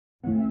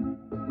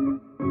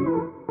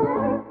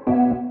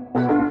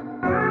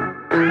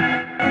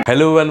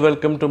Hello and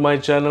welcome to my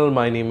channel.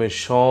 My name is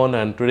Shawn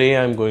and today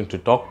I'm going to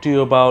talk to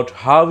you about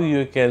how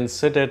you can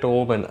sit at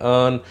home and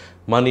earn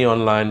money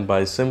online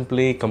by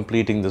simply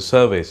completing the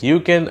surveys. You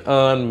can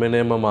earn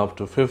minimum up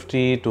to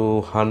 $50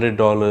 to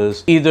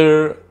 $100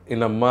 either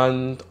in a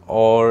month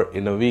or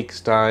in a week's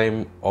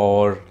time,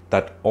 or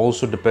that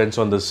also depends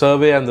on the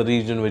survey and the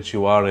region which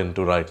you are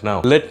into right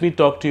now. Let me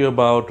talk to you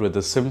about with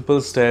the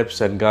simple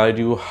steps and guide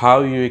you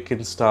how you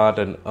can start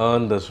and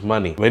earn this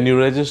money. When you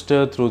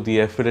register through the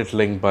affiliate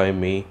link by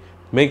me,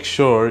 make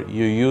sure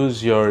you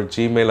use your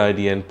Gmail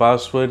ID and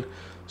password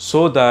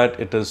so that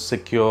it is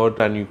secured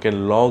and you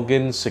can log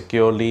in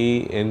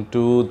securely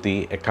into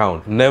the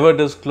account. Never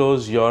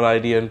disclose your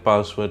ID and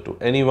password to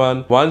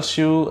anyone. Once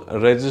you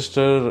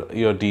register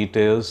your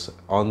details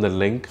on the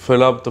link,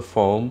 fill up the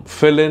form,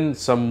 fill in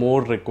some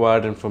more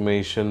required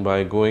information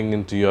by going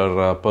into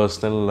your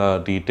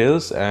personal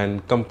details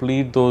and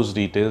complete those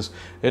details.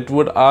 It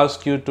would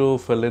ask you to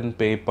fill in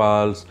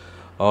PayPal's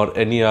or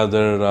any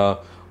other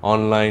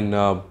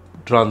online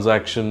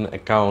transaction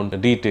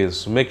account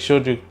details. Make sure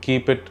to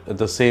keep it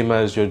the same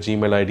as your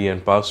Gmail ID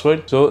and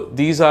password. So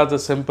these are the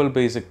simple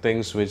basic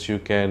things which you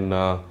can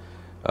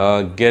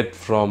get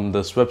from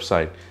this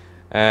website,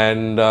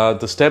 and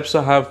the steps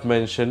I have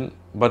mentioned,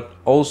 but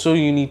also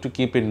you need to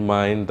keep in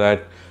mind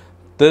that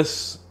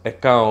this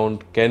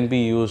account can be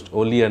used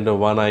only under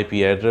one IP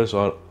address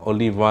or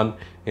only one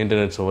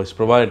internet service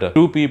provider.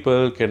 Two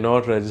people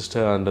cannot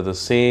register under the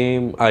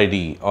same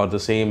ID or the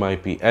same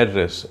IP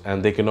address,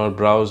 and they cannot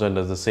browse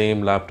under the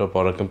same laptop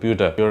or a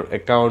computer. Your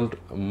account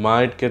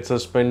might get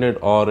suspended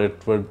or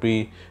it would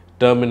be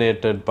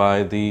terminated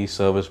by the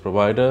service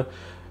provider,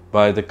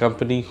 by the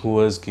company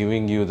who is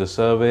giving you the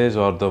service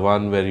or the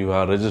one where you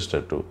are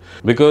registered to,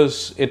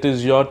 because it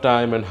is your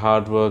time and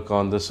hard work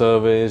on the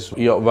service,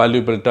 your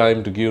valuable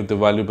time to give the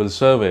valuable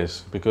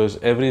service, because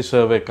every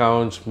survey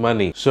counts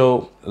money.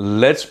 So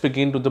let's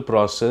begin to the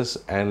process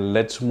and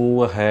let's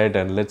move ahead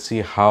and let's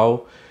see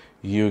how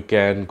you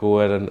can go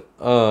ahead and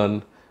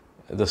earn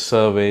the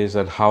surveys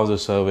and how the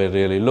survey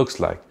really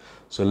looks like.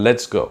 So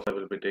let's go. I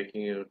will be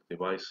taking you to the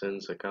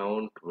Visense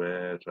account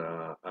where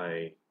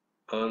I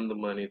earn the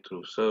money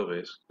through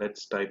surveys.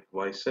 Let's type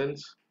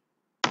Visense.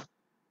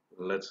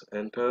 Let's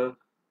enter.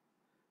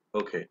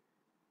 Okay.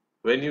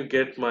 When you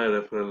get my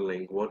referral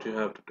link, what you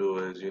have to do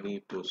is you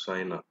need to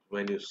sign up.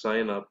 When you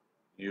sign up,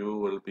 you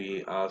will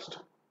be asked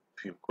a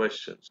few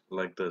questions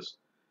like this.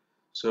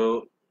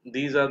 So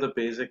these are the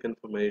basic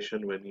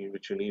information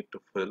which you need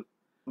to fill.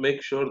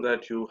 Make sure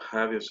that you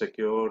have your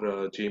secure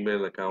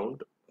Gmail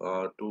account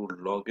to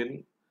log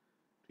in,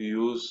 to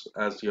use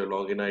as your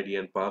login ID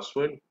and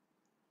password,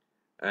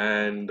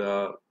 and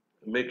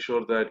make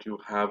sure that you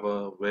have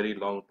a very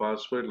long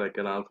password like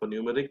an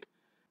alphanumeric.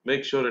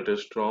 Make sure it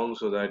is strong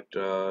so that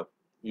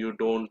you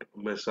don't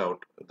miss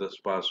out this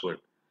password,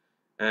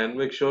 and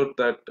make sure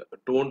that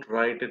don't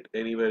write it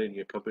anywhere in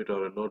your computer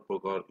or a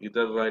notebook, or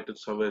either write it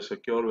somewhere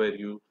secure where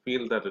you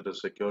feel that it is a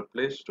secure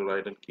place to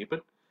write and keep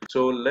it.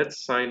 So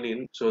let's sign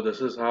in. So this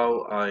is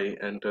how I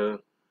enter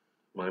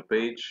my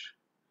page.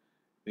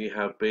 We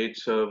have paid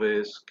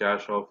service,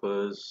 cash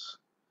offers,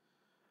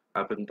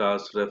 happen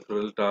tasks,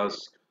 referral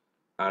tasks,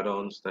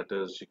 add-ons. That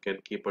is, you can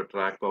keep a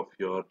track of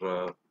your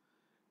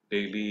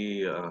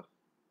daily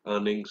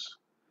earnings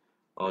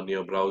on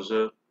your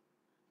browser.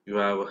 You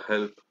have a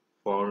help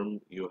form.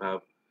 You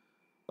have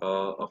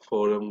a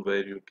forum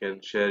where you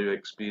can share your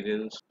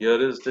experience.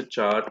 Here is the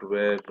chart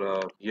where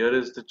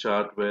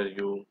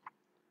you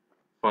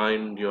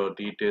find your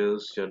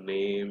details, your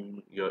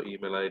name, your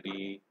email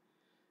ID,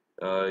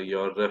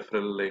 your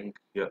referral link,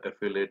 your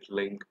affiliate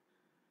link.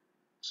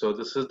 So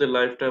this is the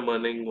lifetime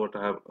earning what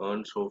I have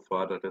earned so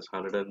far. That is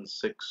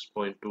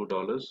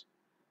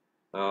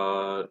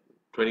 $106.2,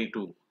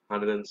 22,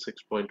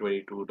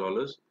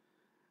 $106.22,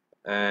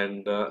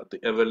 and the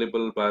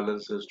available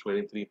balance is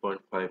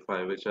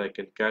 23.55, which I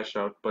can cash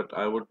out. But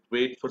I would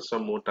wait for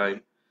some more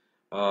time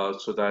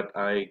so that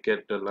I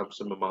get the lump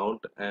sum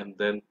amount and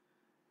then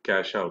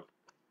cash out.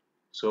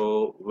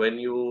 So when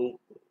you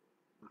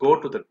go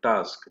to the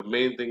task, the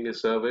main thing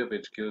is survey,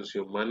 which gives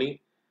you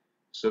money.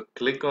 So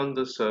click on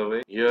the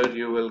survey. Here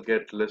you will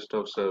get list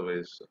of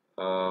surveys.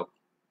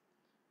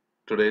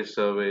 Today's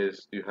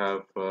surveys, you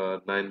have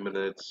 9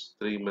 minutes,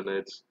 3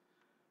 minutes,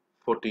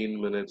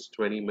 14 minutes,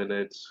 20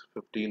 minutes,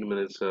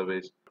 15-minute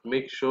surveys.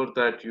 Make sure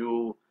that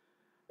you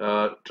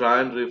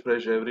try and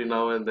refresh every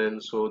now and then,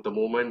 so the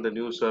moment the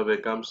new survey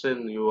comes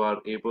in, you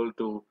are able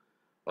to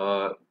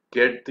uh,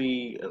 get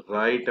the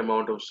right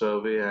amount of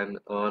survey and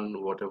earn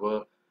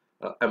whatever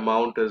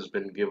amount has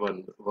been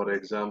given. For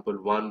example,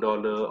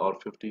 $1 or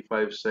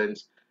 55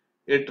 cents.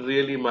 It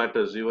really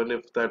matters. Even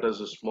if that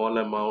is a small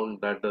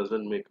amount, that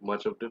doesn't make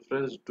much of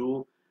difference.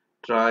 Do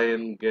try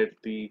and get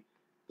the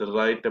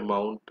right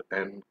amount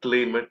and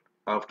claim it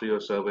after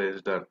your survey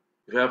is done.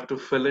 You have to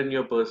fill in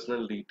your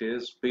personal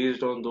details.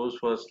 Based on those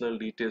personal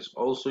details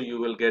also, you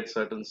will get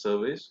certain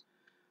surveys.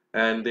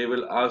 and they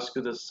will ask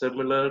you the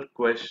similar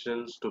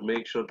questions to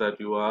make sure that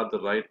you are the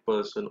right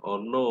person or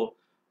no,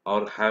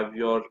 or have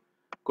your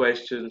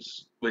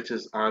questions which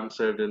is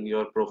answered in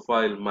your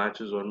profile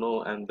matches or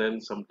no, and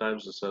then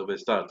sometimes the survey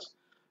starts.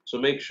 So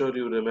make sure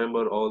you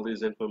remember all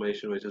these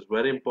information, which is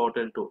very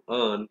important to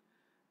earn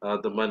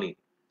the money.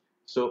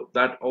 So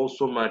that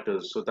also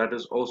matters. So that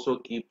is also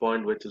a key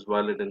point which is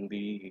valid in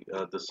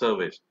the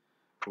surveys.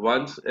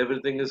 Once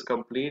everything is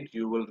complete,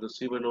 you will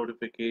receive a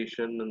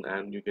notification,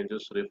 and you can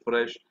just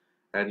refresh,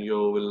 and you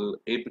will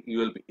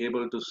be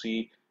able to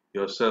see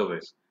your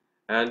surveys,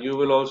 and you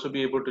will also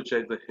be able to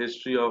check the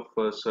history of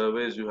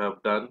surveys you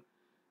have done.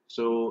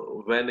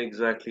 So when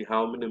exactly,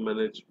 how many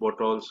minutes,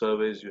 what all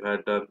surveys you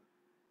had done,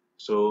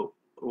 so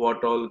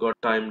what all got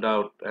timed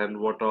out and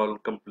what all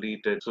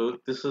completed. So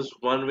this is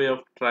one way of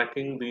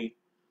tracking the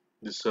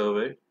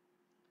survey,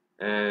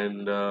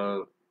 and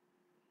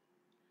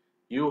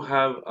you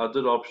have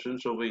other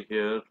options over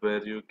here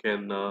where you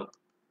can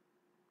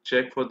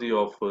check for the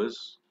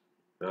offers.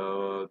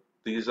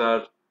 These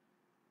are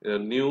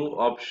new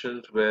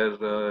options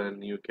where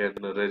you can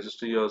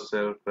register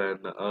yourself and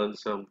earn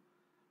some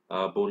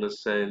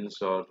bonus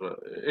cents, or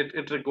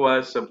it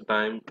requires some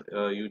time.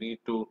 You need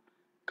to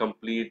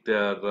complete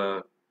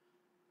their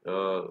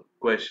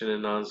question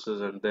and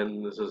answers, and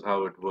then this is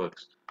how it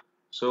works.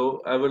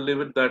 So I will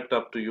leave it that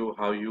up to you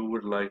how you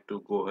would like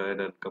to go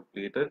ahead and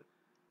complete it.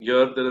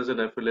 Here there is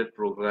an affiliate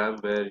program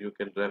where you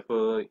can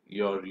refer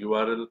your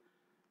URL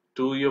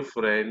to your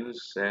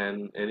friends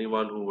and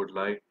anyone who would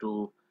like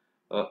to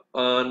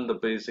earn the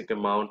basic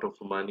amount of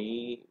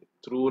money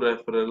through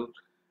referral.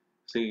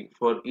 See,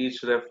 for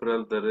each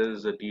referral there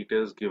is a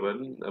details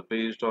given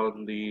based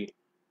on the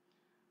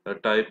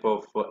type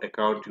of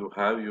account you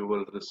have. You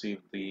will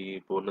receive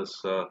the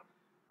bonus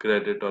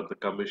credit or the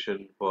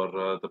commission for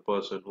the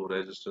person who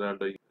registered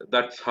under you.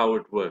 That's how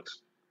it works.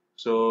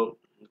 So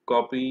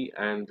copy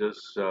and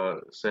just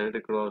send it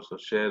across or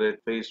share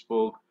it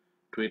Facebook,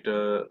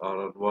 Twitter,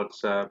 or on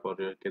WhatsApp, or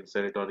you can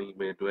send it on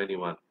email to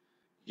anyone.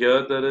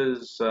 Here there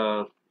is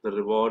the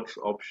rewards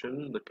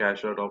option, the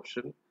cash out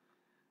option.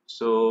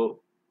 So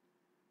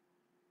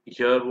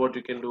here what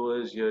you can do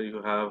is, here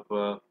you have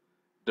a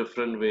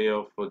different way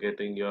of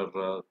getting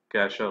your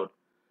cash out.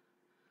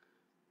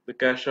 The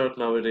cash out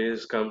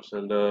nowadays comes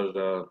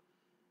under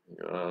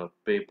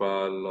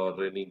PayPal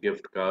or any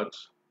gift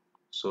cards.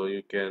 So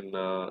you can,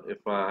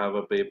 if I have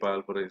a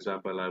PayPal, for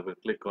example, I will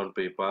click on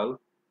PayPal.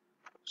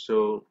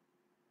 So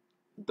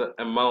the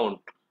amount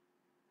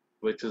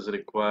which is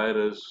required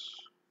is,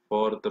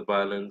 for the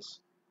balance,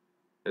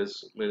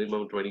 is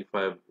minimum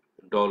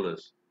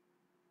 $25.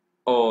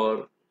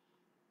 Or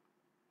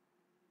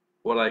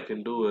what I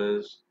can do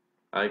is,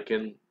 I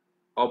can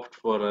opt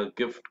for a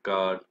gift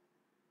card,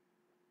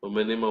 a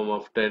minimum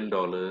of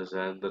 $10,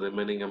 and the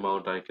remaining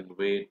amount I can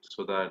wait,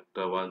 so that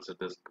once it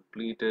is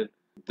completed,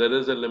 there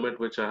is a limit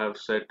which I have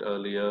set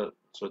earlier,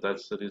 so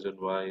that's the reason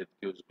why it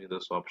gives me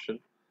this option.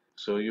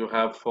 So you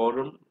have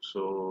forum,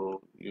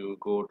 so you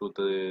go to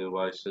the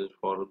Vice's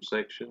forum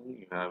section.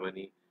 You have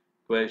any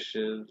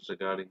questions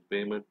regarding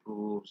payment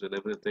proofs and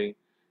everything.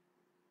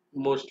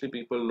 Mostly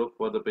people look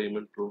for the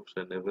payment proofs,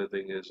 and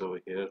everything is over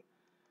here.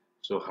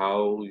 So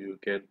how you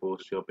can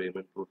post your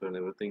payment proof and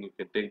everything, you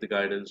can take the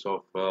guidance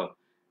of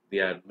the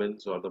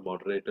admins or the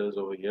moderators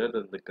over here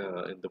in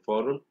the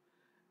forum,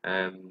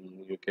 and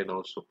you can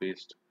also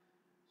paste.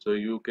 So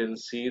you can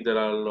see there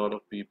are a lot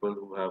of people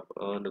who have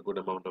earned a good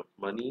amount of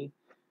money,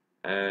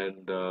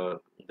 and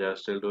they are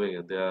still doing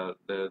it.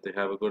 They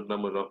have a good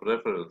number of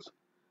referrals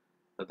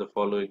and the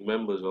following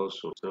members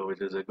also. So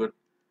it is a good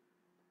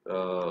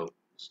uh,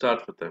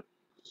 start for them.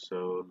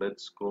 So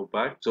let's go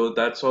back. So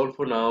that's all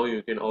for now.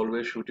 You can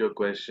always shoot your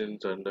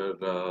questions under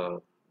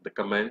the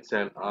comments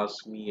and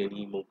ask me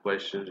any more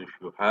questions if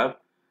you have,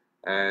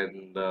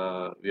 and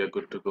we are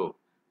good to go.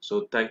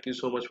 So thank you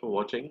so much for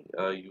watching.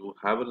 You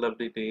have a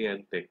lovely day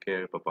and take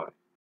care. Bye bye.